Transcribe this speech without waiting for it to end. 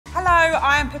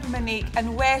I am Pippa Monique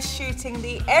and we're shooting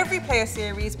the Every Player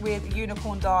series with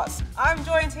Unicorn Darts. I'm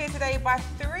joined here today by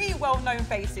three well-known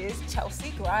faces,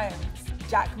 Chelcee Grimes,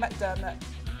 Jack McDermott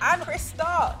and Chris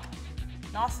Stark.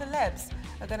 Now celebs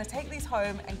are going to take these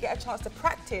home and get a chance to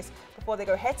practice before they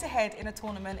go head-to-head in a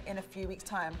tournament in a few weeks'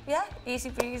 time. Yeah, easy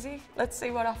peasy. Let's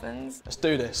see what happens. Let's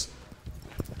do this.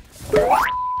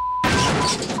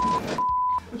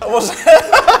 That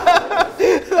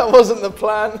wasn't the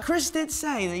plan. Chris did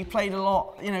say that he played a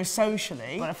lot, you know,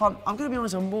 socially. But if I'm going to be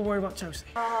honest, I'm more worried about Chelcee.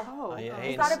 Oh, yeah,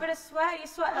 You've got a bit of sweat. You're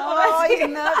sweating Oh, already. you're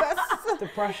nervous. The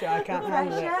pressure, I can't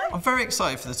handle it. I'm very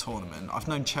excited for the tournament. I've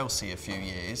known Chelcee a few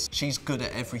years. She's good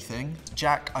at everything.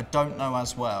 Jack, I don't know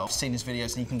as well. I've seen his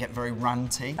videos and he can get very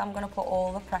ranty. I'm going to put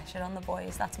all the pressure on the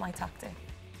boys. That's my tactic.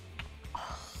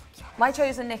 My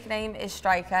chosen nickname is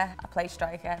Striker. I play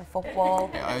striker in football.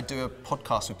 I do a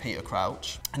podcast with Peter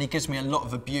Crouch and he gives me a lot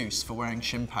of abuse for wearing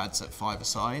shin pads at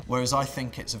five-a-side, whereas I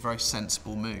think it's a very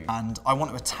sensible move. And I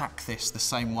want to attack this the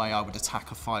same way I would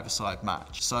attack a five-a-side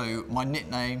match. So my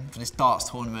nickname for this darts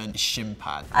tournament is Shin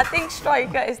Pad. I think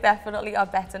Striker is definitely a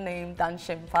better name than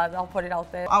Shin Pad. I'll put it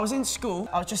out there. I was in school,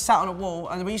 I was just sat on a wall,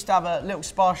 and we used to have a little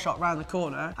spar shop round the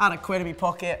corner. I had a quid in my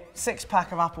pocket,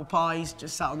 6-pack of apple pies,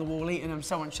 just sat on the wall eating them.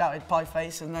 Someone shouted pie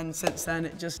face, and then since then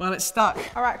it just, well, it stuck.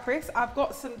 All right, Chris, I've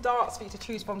got some darts for you to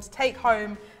choose from to take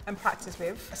home and practice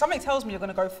with. Something tells me you're going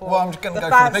to go for Well, I'm going to go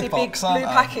for fancy the big box, blue aren't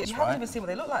I? package. That's You right. haven't even seen what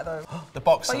they look like though. The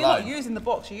box But alone. you're not using the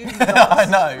box, you're using the darts. I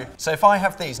know. So if I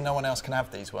have these, no one else can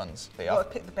have these ones. You've got to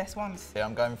pick the best ones. Yeah,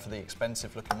 I'm going for the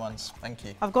expensive looking ones. Thank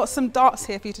you. I've got some darts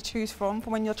here for you to choose from for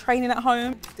when you're training at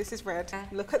home. This is red.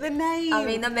 Look at the name. I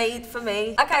mean, they're made for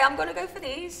me. Okay, I'm going to go for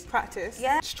these. Practice.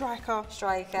 Yeah. Striker.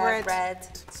 Striker, red.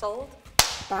 Sold.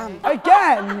 Bam.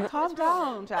 Again! Calm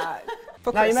down, Jack.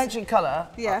 For Now, you Chris. mentioned colour.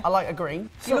 Yeah. I like a green.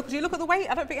 Do you look at the weight?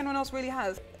 I don't think anyone else really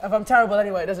has. If I'm terrible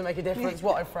anyway, it doesn't make a difference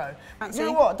what I throw. Fancy. You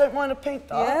know what? I don't mind a pink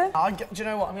dart. Yeah? Do you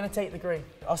know what? I'm going to take the green.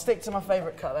 I'll stick to my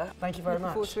favourite colour. Thank you very Looking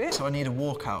forward much. to it. So I need a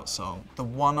walkout song. The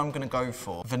one I'm going to go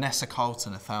for, Vanessa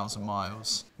Carlton, 1,000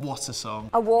 Miles. What a song.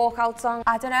 A walkout song.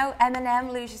 I don't know,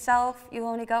 Eminem, Lose Yourself. You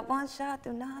only got one shot,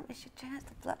 do not miss your chance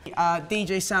to play.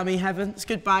 DJ Sammy, Heaven. It's a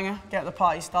good banger. Get the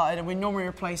party started, and we normally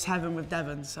replace Heaven with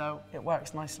Devon, so it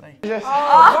works nicely.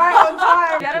 Right on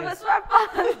time. Get him a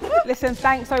sweatband. Listen,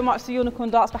 thanks so much to Unicorn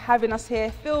Darts for having us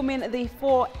here, filming the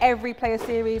 4 Every Player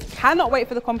series. Cannot wait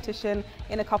for the competition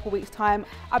in a couple weeks' time.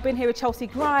 I've been here with Chelcee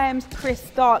Grimes, Chris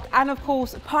Stark, and of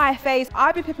course, Pie Face.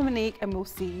 I've been Pippa Monique, and we'll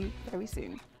see you very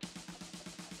soon.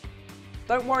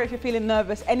 Don't worry if you're feeling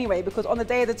nervous anyway, because on the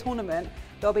day of the tournament,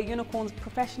 there'll be Unicorn's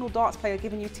professional darts player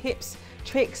giving you tips,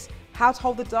 tricks, how to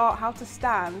hold the dart, how to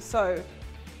stand. So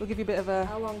we'll give you a bit of a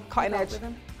How long cutting you got edge. with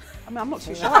him? I mean, I'm not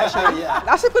too sure actually.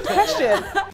 That's a good question.